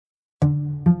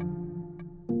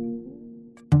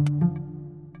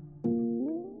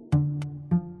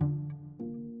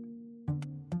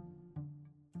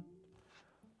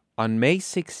On May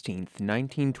 16,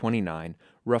 1929,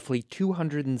 roughly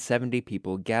 270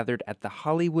 people gathered at the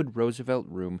Hollywood Roosevelt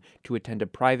Room to attend a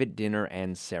private dinner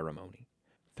and ceremony.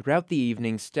 Throughout the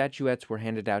evening, statuettes were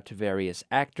handed out to various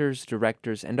actors,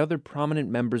 directors, and other prominent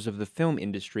members of the film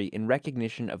industry in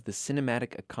recognition of the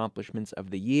cinematic accomplishments of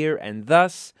the year, and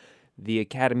thus, the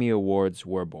Academy Awards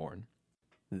were born.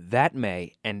 That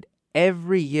May, and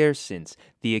every year since,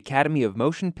 the Academy of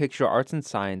Motion Picture Arts and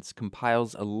Science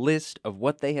compiles a list of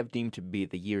what they have deemed to be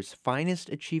the year's finest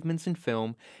achievements in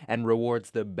film and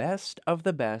rewards the best of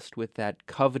the best with that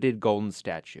coveted golden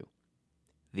statue,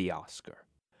 the Oscar.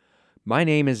 My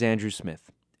name is Andrew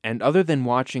Smith, and other than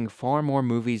watching far more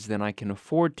movies than I can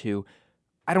afford to,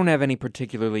 I don't have any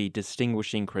particularly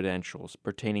distinguishing credentials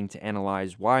pertaining to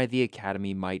analyze why the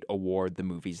Academy might award the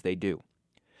movies they do.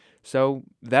 So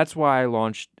that's why I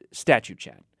launched Statue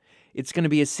Chat. It's going to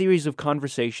be a series of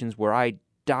conversations where I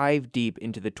dive deep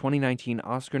into the 2019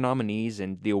 Oscar nominees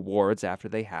and the awards after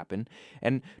they happen,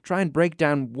 and try and break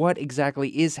down what exactly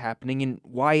is happening and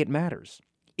why it matters.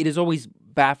 It has always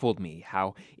baffled me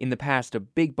how, in the past, a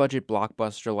big-budget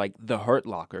blockbuster like The Hurt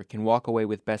Locker can walk away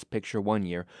with Best Picture one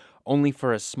year, only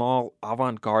for a small,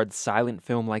 avant-garde silent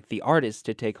film like The Artist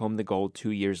to take home the gold 2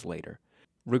 years later.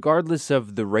 Regardless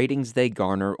of the ratings they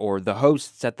garner or the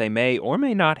hosts that they may or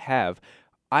may not have,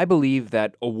 I believe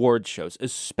that award shows,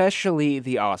 especially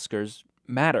the Oscars,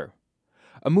 matter.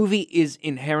 A movie is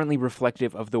inherently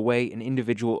reflective of the way an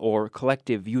individual or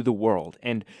collective view the world,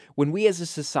 and when we as a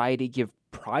society give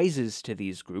prizes to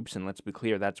these groups, and let's be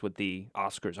clear, that's what the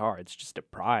Oscars are, it's just a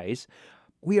prize,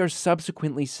 we are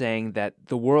subsequently saying that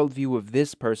the worldview of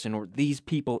this person or these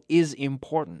people is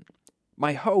important.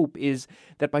 My hope is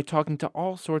that by talking to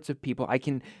all sorts of people, I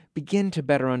can begin to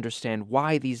better understand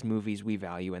why these movies we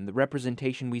value and the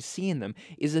representation we see in them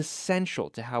is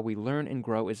essential to how we learn and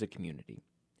grow as a community.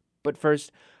 But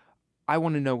first, I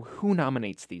want to know who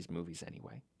nominates these movies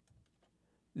anyway.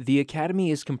 The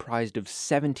Academy is comprised of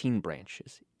 17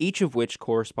 branches, each of which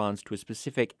corresponds to a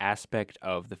specific aspect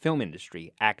of the film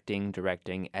industry: acting,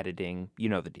 directing, editing, you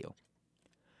know the deal.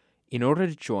 In order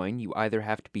to join, you either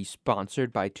have to be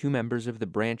sponsored by 2 members of the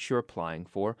branch you're applying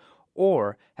for,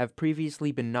 or have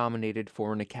previously been nominated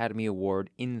for an Academy Award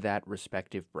in that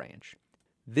respective branch.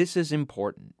 This is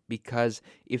important because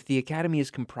if the Academy is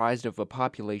comprised of a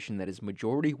population that is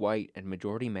majority white and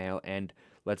majority male, and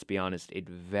let's be honest, it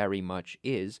very much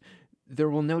is, there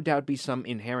will no doubt be some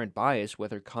inherent bias,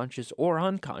 whether conscious or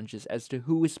unconscious, as to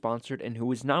who is sponsored and who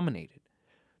is nominated.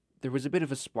 There was a bit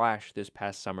of a splash this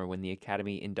past summer when the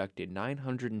Academy inducted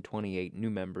 928 new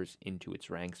members into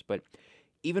its ranks, but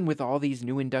even with all these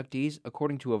new inductees,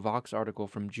 according to a Vox article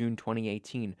from June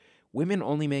 2018, women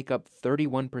only make up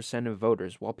 31% of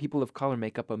voters, while people of color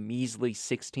make up a measly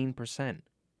 16%.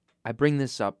 I bring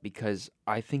this up because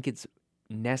I think it's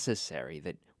necessary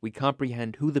that we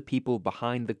comprehend who the people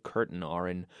behind the curtain are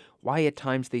and why at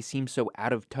times they seem so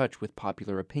out of touch with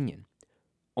popular opinion.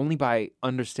 Only by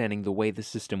understanding the way the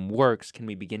system works can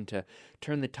we begin to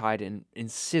turn the tide and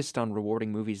insist on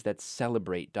rewarding movies that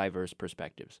celebrate diverse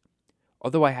perspectives.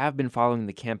 Although I have been following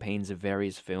the campaigns of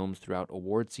various films throughout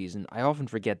award season, I often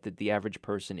forget that the average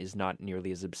person is not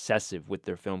nearly as obsessive with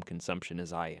their film consumption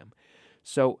as I am.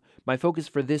 So, my focus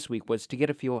for this week was to get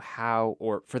a feel how,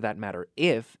 or for that matter,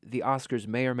 if, the Oscars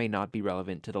may or may not be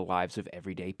relevant to the lives of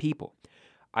everyday people.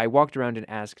 I walked around and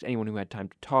asked anyone who had time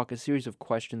to talk a series of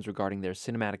questions regarding their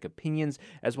cinematic opinions,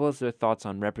 as well as their thoughts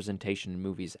on representation in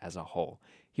movies as a whole.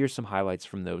 Here's some highlights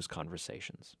from those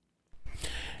conversations.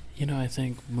 I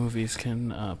think movies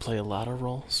can play a lot of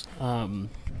roles.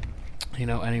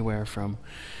 Anywhere from,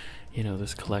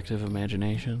 this collective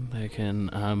imagination that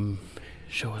can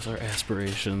show us our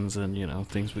aspirations and,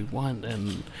 things we want,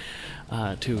 and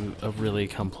to a really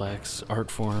complex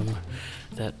art form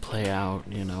that play out,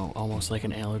 almost like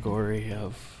an allegory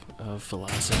of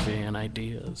philosophy and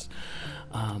ideas.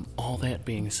 All that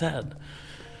being said,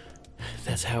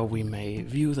 that's how we may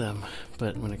view them,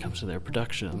 but when it comes to their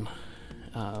production,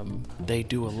 they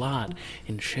do a lot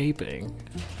in shaping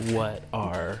what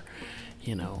our,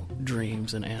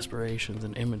 dreams and aspirations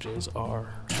and images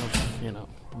are of,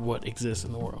 what exists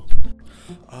in the world.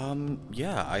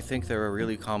 I think they're a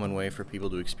really common way for people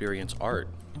to experience art.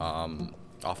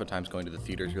 Oftentimes going to the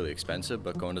theater is really expensive,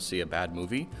 but going to see a bad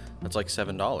movie, that's like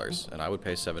 $7, and I would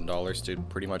pay $7 to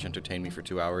pretty much entertain me for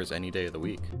 2 hours any day of the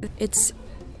week. It's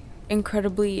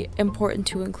incredibly important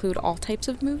to include all types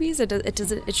of movies.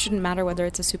 It shouldn't matter whether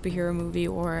it's a superhero movie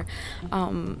or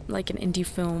like an indie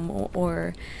film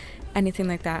or anything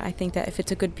like that. I think that if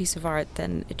it's a good piece of art,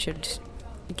 then it should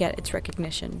get its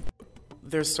recognition.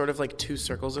 There's sort of like 2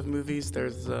 circles of movies.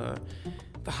 There's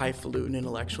the highfalutin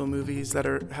intellectual movies that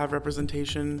have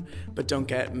representation but don't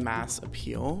get mass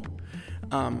appeal.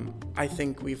 I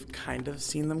think we've kind of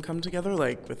seen them come together,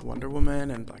 like with Wonder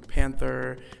Woman and Black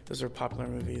Panther. Those are popular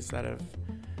movies that have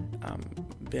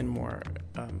been more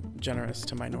generous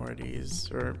to minorities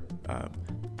or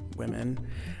women.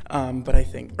 But I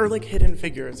think, or like Hidden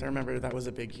Figures, I remember that was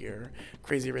a big year.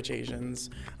 Crazy Rich Asians.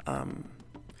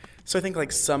 So I think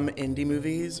like some indie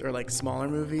movies or like smaller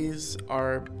movies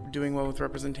are doing well with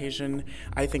representation.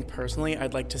 I think personally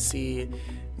I'd like to see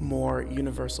more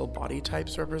universal body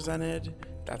types represented.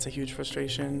 That's a huge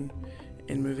frustration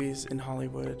in movies in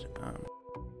Hollywood.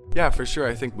 Yeah, for sure.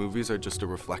 I think movies are just a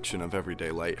reflection of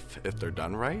everyday life if they're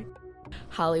done right.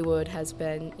 Hollywood has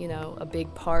been, a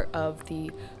big part of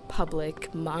the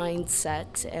public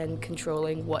mindset and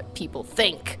controlling what people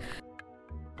think.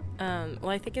 Well,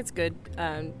 I think it's good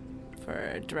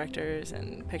for directors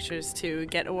and pictures to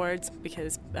get awards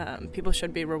because people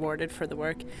should be rewarded for the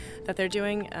work that they're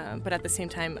doing. But at the same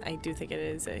time, I do think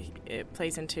it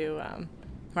plays into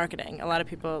marketing. A lot of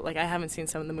people, I haven't seen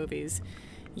some of the movies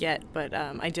yet, but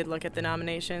I did look at the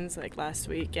nominations last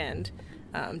week, and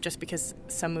just because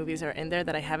some movies are in there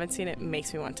that I haven't seen, it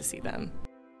makes me want to see them.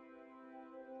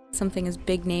 Something as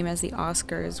big name as the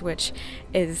Oscars, which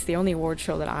is the only award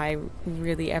show that I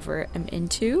really ever am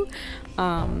into,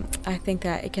 I think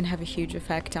that it can have a huge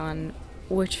effect on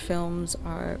which films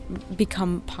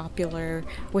become popular,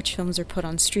 which films are put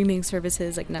on streaming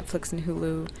services like Netflix and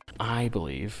Hulu. I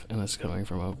believe, and this is coming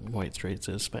from a white straight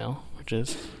cis male, which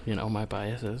is, my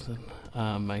biases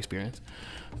and my experience,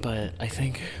 but I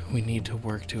think we need to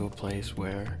work to a place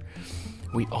where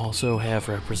we also have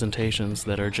representations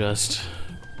that are just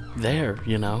there,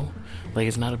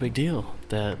 it's not a big deal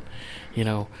that,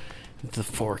 the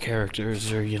four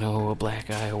characters are, a black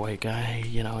guy, a white guy,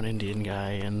 an Indian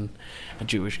guy, and a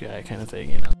Jewish guy kind of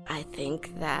thing, I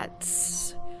think that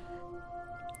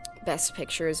Best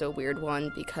Picture is a weird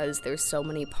one because there's so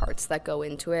many parts that go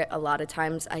into it. A lot of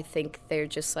times I think they're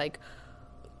just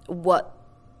what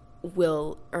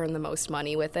will earn the most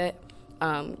money with it,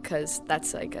 because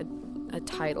that's a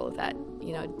title that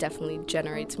definitely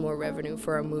generates more revenue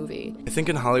for a movie. I think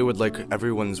in Hollywood,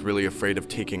 everyone's really afraid of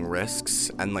taking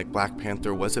risks, and Black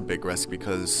Panther was a big risk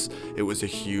because it was a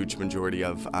huge majority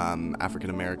of African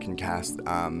American cast,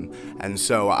 and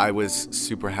so I was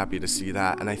super happy to see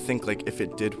that. And I think if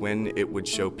it did win, it would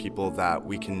show people that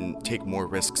we can take more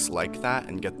risks like that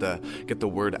and get the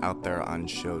word out there on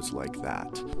shows like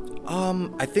that.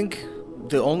 I think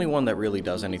the only one that really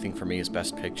does anything for me is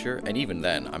Best Picture, and even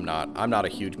then, I'm not a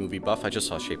huge movie buff. I just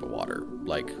saw Shape of Water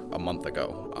a month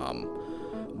ago.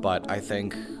 But I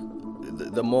think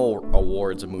the more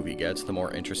awards a movie gets, the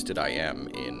more interested I am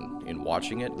in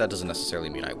watching it. That doesn't necessarily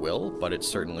mean I will, but it's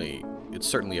certainly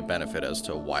a benefit as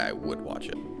to why I would watch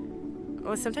it.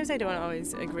 Well, sometimes I don't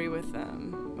always agree with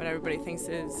what everybody thinks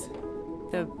is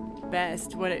the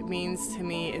best. What it means to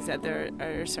me is that there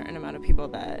are a certain amount of people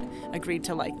that agreed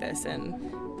to like this, and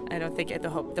I don't think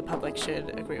the public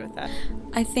should agree with that.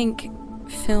 I think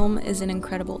film is an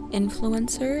incredible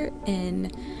influencer in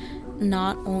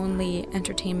not only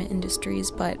entertainment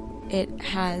industries, but it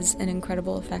has an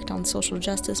incredible effect on social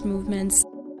justice movements.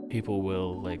 People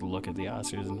will look at the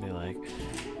Oscars and be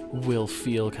will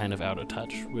feel kind of out of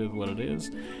touch with what it is,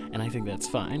 and I think that's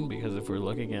fine, because if we're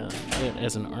looking at it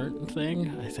as an art thing,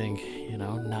 I think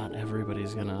not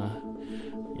everybody's gonna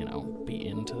be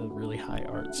into really high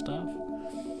art stuff.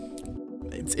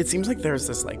 It seems like there's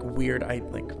this weird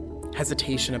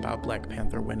hesitation about Black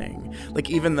Panther winning,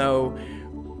 even though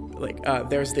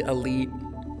there's the elitist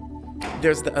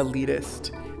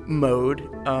mode,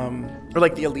 or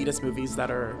the elitist movies that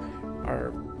are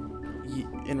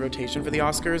in rotation for the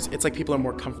Oscars. It's people are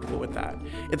more comfortable with that.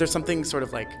 If there's something sort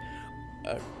of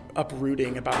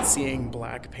uprooting about seeing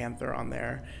Black Panther on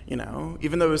there,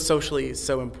 even though it was socially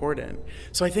so important.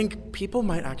 So I think people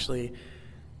might actually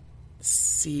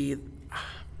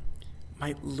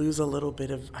might lose a little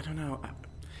bit of, I don't know.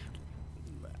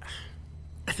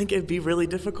 I think it'd be really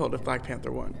difficult if Black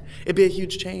Panther won. It'd be a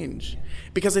huge change,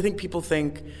 because I think people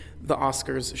think the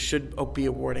Oscars should be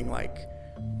awarding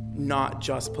not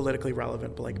just politically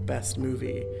relevant, but best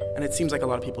movie. And it seems like a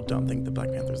lot of people don't think that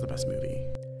Black Panther is the best movie.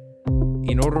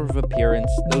 In order of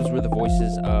appearance, those were the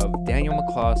voices of Daniel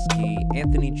McCloskey,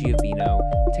 Anthony Giovino,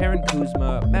 Taryn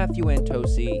Kuzma, Matthew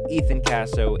Antosi, Ethan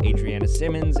Casso, Adriana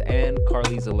Simmons, and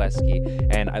Carly Zaleski,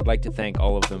 and I'd like to thank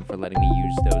all of them for letting me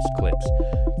use those clips.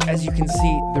 As you can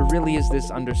see, there really is this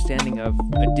understanding of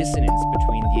a dissonance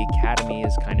between the Academy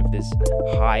as kind of this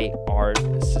high art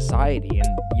society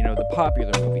and, the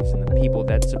popular movies and the people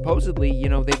that supposedly,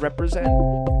 they represent.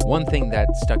 One thing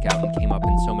that stuck out and came up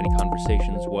in so many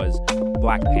conversations was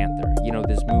Black Panther. You know,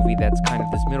 this movie that's kind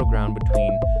of this middle ground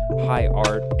between high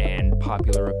art and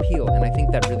popular appeal. And I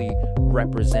think that really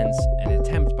represents an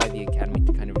attempt by the Academy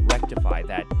to kind of rectify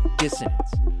that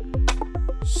dissonance.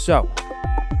 So,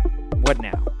 what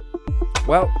now?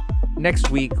 Well,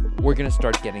 next week, we're going to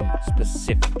start getting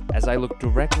specific as I look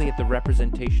directly at the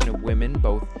representation of women,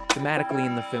 both thematically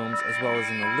in the films as well as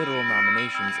in the literal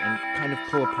nominations, and kind of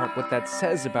pull apart what that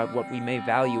says about what we may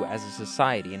value as a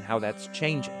society and how that's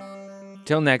changing.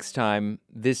 Till next time,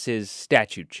 this is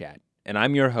Statute Chat, and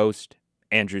I'm your host,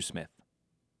 Andrew Smith.